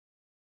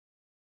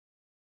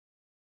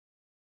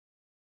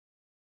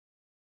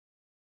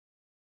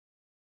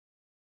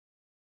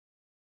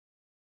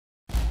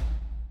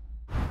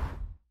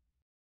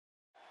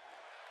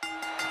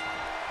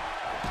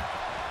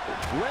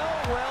Well,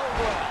 well,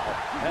 well.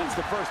 That's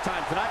the first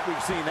time tonight we've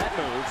seen that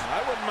move.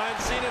 I wouldn't mind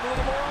seeing it a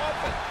little more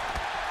often.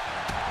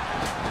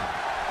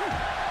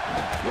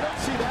 You don't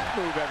see that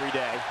move every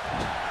day.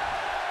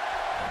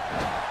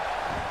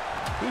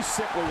 He's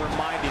simply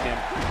reminding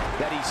him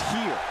that he's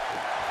here.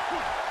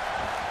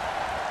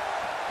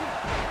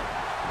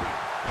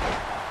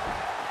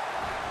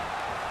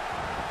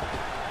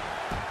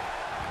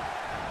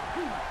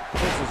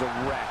 This is a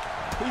wreck.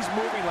 He's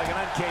moving like an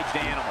uncaged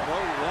animal.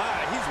 Oh,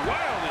 wow. He's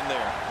wild in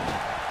there.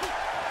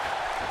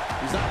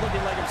 He's not looking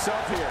like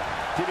himself here.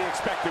 To be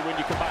expected when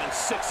you combine 6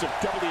 of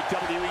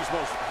WWE's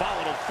most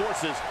volatile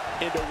forces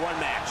into one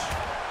match.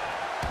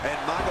 And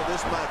Michael,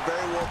 this might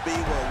very well be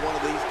where one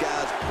of these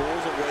guys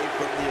pulls away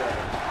from the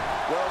other.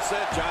 Well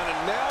said, John, and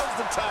now's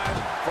the time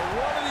for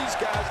one of these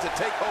guys to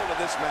take hold of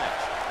this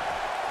match.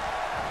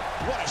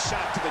 What a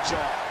shot to the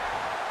jaw.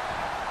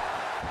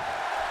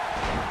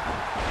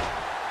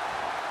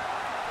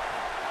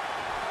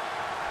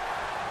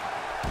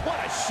 What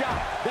a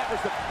shot. That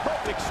was the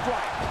perfect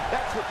strike.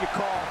 That's what you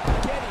call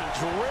getting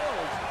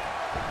drilled.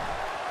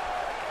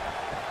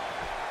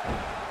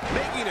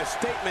 Making a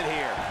statement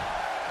here.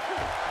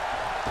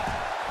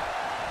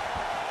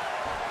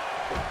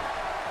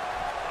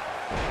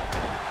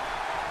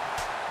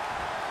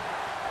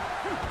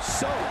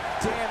 So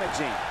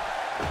damaging.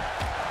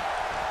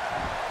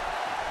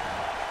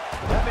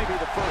 That may be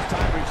the first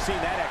time we've seen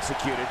that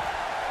executed.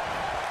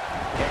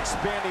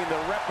 Expanding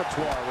the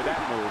repertoire with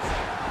that move.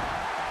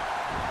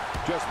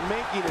 Just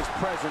making his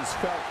presence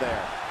felt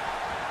there.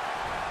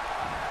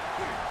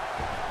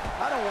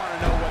 I don't want to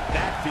know what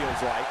that feels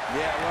like.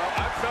 Yeah,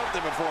 well, I've felt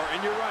it before, and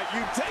you're right.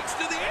 You takes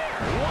to the air.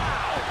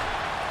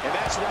 Wow! And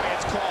that's why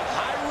it's called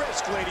high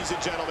risk, ladies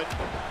and gentlemen.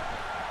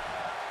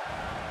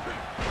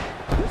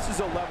 This is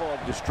a level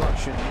of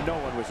destruction no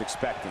one was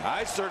expecting.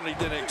 I certainly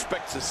didn't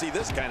expect to see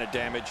this kind of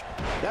damage.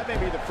 That may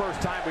be the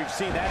first time we've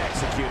seen that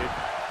executed.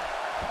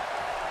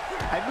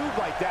 A move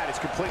like that is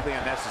completely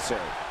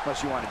unnecessary,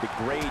 unless you want to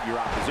degrade your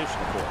opposition,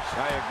 of course.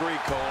 I agree,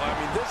 Cole. I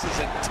mean, this is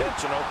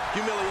intentional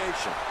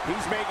humiliation.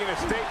 He's making a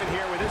statement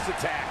here with this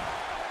attack.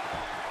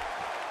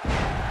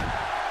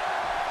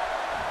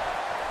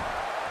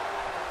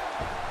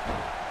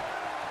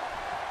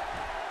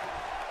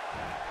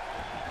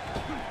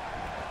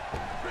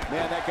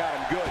 Man, that got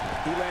him good.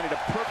 He landed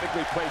a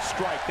perfectly placed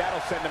strike.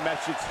 That'll send a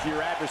message to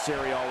your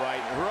adversary, all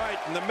right.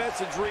 Right, and the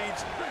message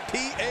reads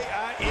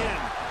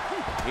P-A-I-N.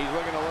 He's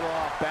looking a little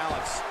off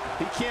balance.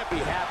 He can't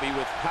be happy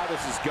with how this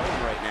is going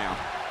right now.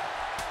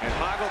 And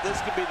Michael, this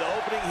could be the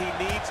opening he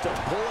needs to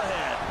pull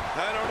ahead.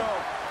 I don't know.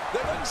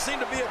 There doesn't seem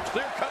to be a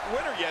clear-cut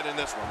winner yet in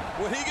this one.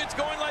 When he gets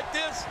going like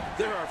this,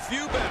 there are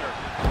few better.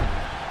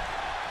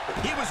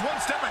 He was one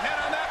step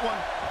ahead on that one.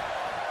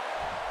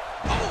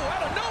 Oh,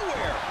 out of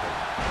nowhere.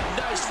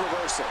 Nice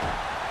reversal.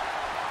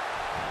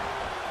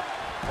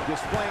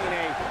 Displaying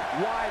a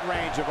wide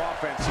range of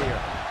offense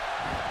here.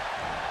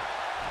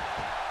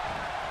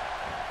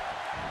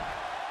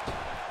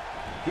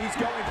 He's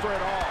going for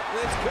it all.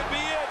 This could be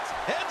it.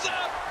 Heads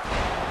up.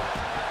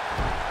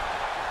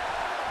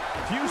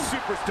 Few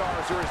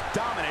superstars are as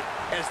dominant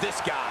as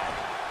this guy.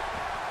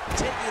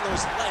 Taking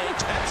those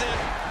legs. That's it.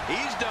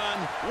 He's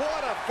done.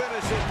 What a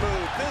finishing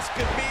move. This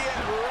could be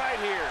it right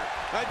here.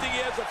 I think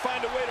he has to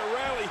find a way to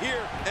rally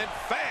here and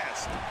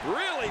fast.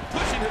 Really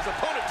pushing his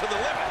opponent to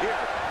the limit here.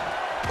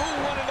 Ooh,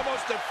 one of the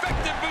most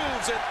effective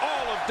moves in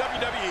all of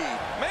WWE.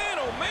 Man,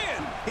 oh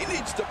man, he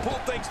needs to pull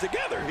things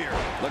together here.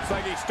 Looks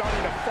like he's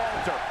starting to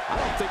falter. I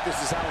don't think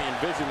this is how he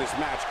envisioned this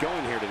match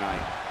going here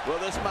tonight. Well,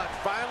 this might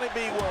finally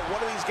be where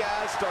one of these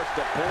guys starts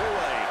to pull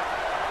away.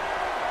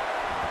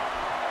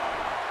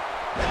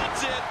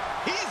 That's it.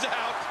 He's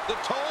out. The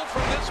toll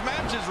from this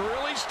match is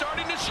really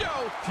starting to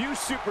show. Few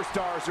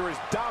superstars are as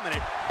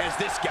dominant as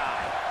this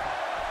guy.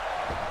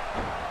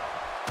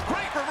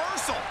 Great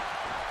reversal.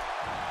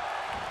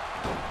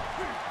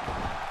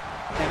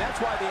 And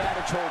that's why the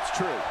adage holds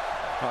true.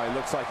 Oh, he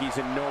looks like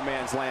he's in no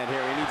man's land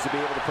here. He needs to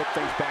be able to put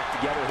things back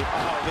together.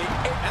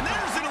 And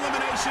there's an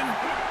elimination.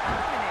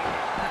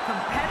 A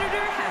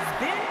competitor has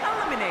been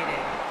eliminated.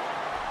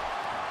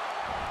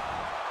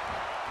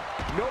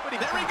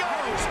 Nobody. There he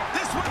goes.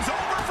 This one's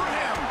over for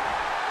him.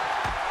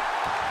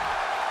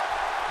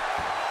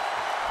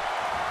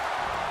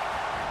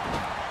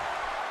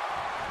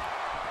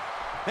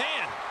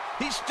 Man,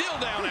 he's still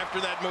down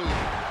after that move.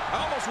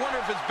 I almost wonder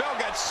if his bell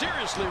got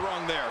seriously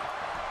wrong there.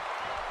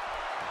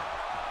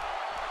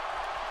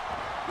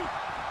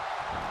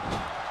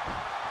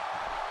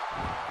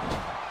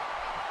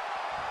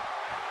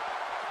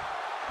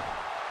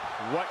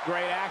 What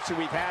great action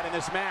we've had in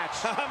this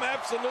match. I'm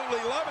absolutely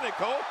loving it,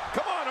 Cole.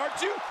 Come on,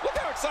 aren't you? Look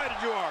how excited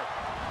you are.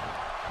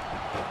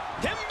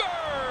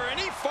 Timber,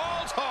 and he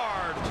falls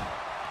hard.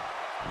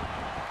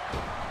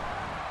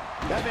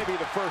 That may be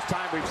the first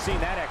time we've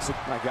seen that exit.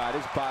 My God,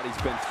 his body's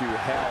been through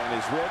hell, and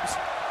his ribs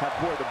have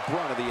bore the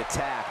brunt of the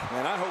attack.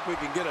 And I hope we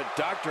can get a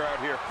doctor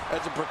out here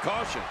as a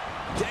precaution.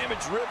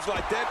 Damaged ribs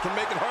like that can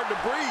make it hard to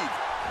breathe.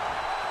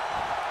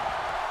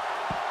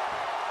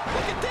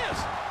 Look at this.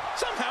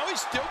 Somehow he's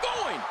still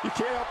going. You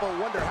can't help but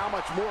wonder how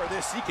much more of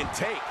this he can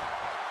take.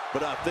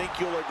 But I think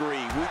you'll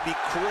agree, we'd be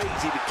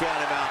crazy to count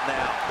him out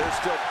now. There's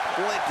still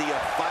plenty of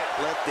fight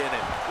left in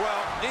him.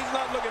 Well, he's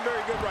not looking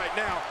very good right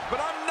now, but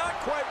I'm not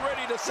quite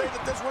ready to say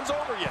that this one's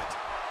over yet.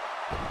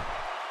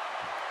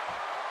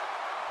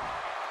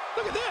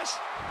 Look at this.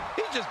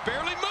 He's just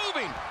barely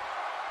moving.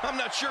 I'm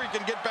not sure he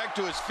can get back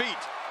to his feet.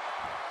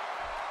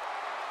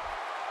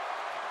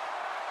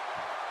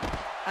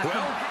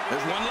 Well,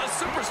 there's one less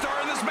superstar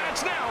in this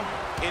match now.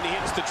 And he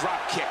hits the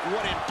drop kick.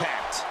 What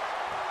impact.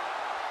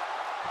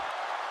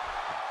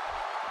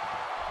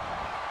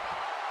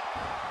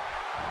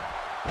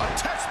 A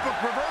textbook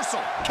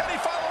reversal. Can he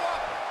follow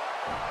up?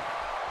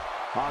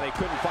 Oh, they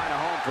couldn't find a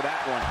home for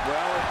that one.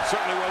 Well, it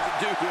certainly wasn't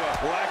due to a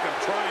lack of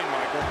trying,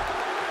 Michael.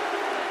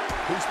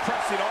 He's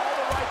pressing all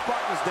the right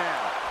buttons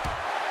down.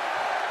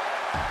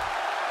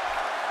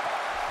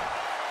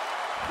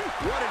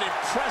 What an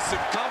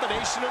impressive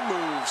combination of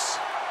moves.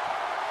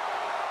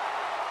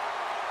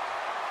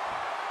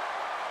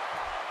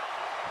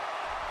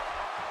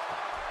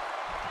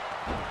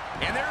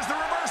 And there's the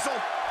reversal.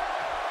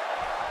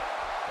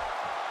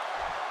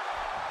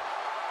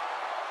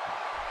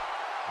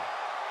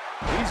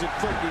 He's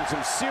inflicting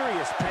some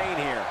serious pain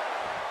here.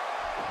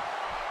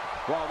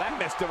 Well, that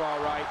missed him all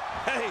right.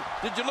 Hey,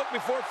 did you look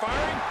before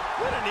firing?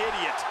 What an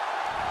idiot.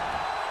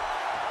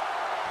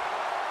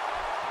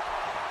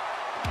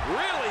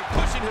 Really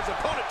pushing his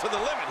opponent to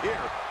the limit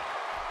here.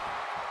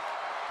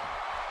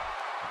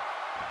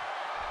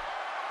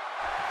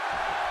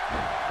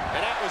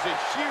 And that was a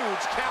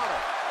huge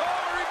counter.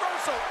 Oh,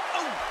 reversal.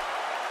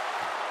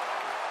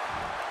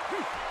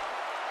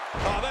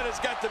 Oh, that has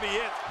got to be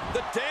it.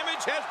 The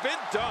damage has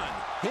been done.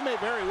 He may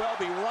very well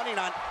be running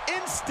on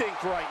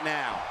instinct right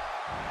now.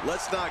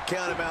 Let's not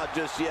count him out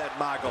just yet,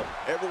 Michael.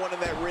 Everyone in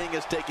that ring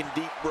is taking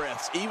deep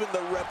breaths, even the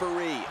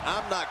referee.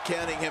 I'm not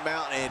counting him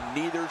out, and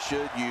neither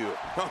should you.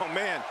 Oh,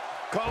 man.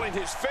 Calling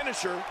his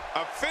finisher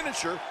a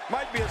finisher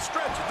might be a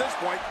stretch at this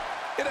point.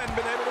 It hasn't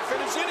been able to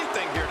finish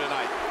anything here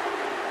tonight.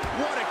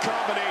 What a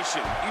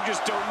combination. You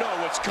just don't know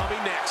what's coming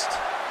next.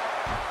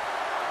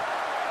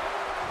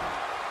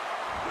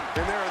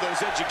 And there are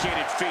those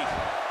educated feet.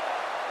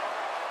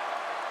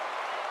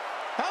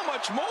 How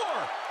much more?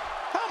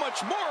 How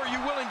much more are you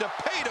willing to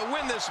pay to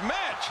win this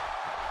match?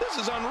 This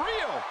is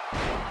unreal.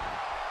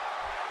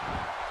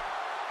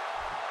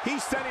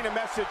 He's sending a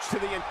message to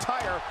the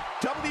entire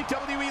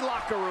WWE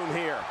locker room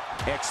here.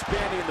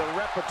 Expanding the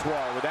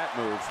repertoire with that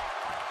move.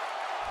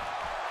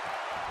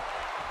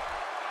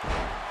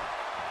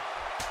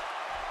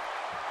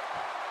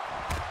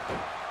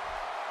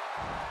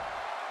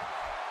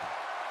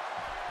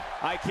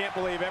 I can't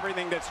believe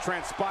everything that's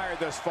transpired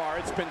thus far.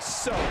 It's been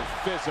so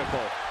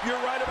physical. You're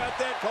right about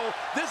that, Cole.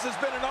 This has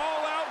been an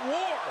all-out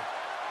war.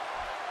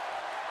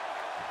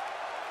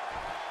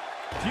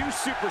 Few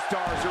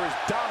superstars are as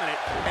dominant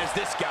as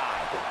this guy.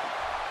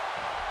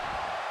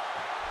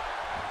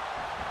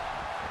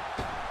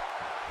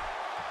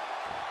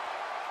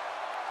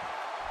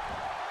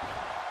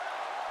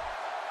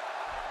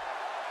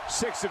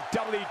 Six of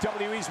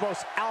WWE's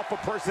most alpha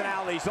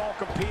personalities all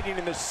competing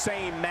in the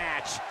same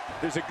match.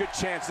 There's a good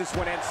chance this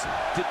one ends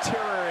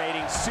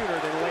deteriorating sooner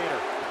than later.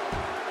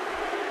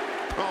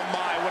 Oh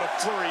my, what a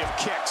flurry of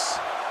kicks.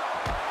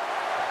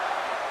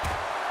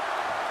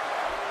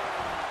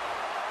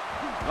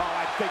 Oh,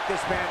 I think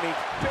this man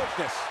means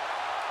business.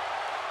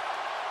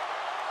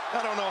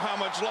 I don't know how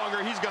much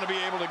longer he's going to be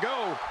able to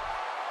go.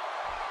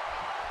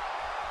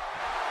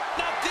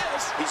 Not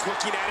this. He's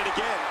looking at it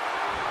again.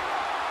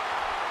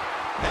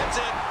 That's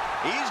it.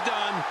 He's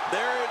done.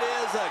 There it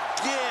is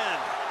again.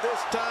 This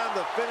time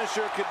the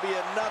finisher could be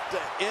enough to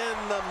end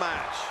the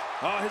match.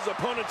 Oh, his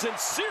opponent's in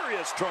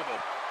serious trouble.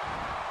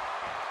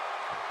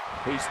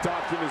 He's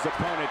stalking his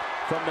opponent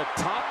from the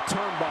top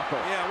turnbuckle.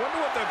 Yeah, I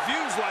wonder what the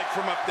view's like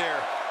from up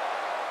there.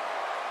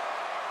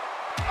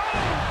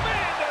 Oh,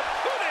 man, the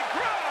coup de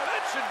grace.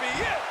 That should be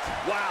it.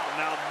 Wow,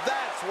 now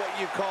that's what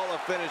you call a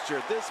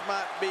finisher. This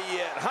might be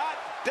it. Hot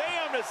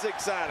damn, it's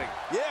exciting.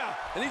 Yeah,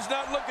 and he's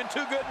not looking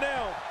too good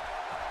now.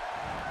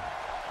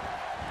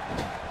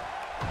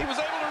 He was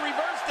able to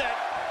reverse that.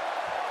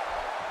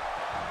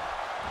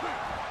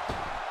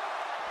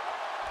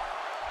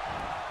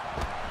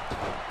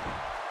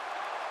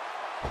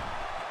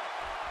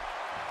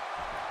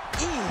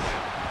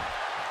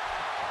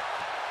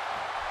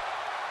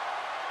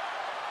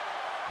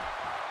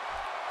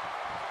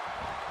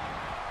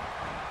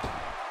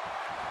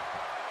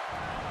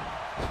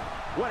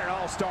 What an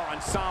all-star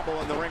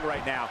ensemble in the ring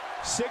right now.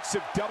 Six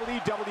of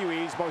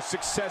WWE's most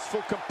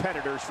successful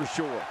competitors for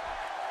sure.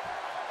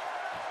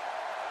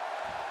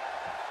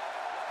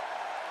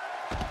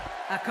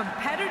 A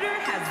competitor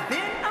has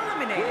been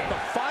eliminated. With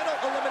the final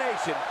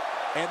elimination,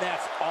 and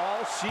that's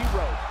all she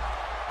wrote.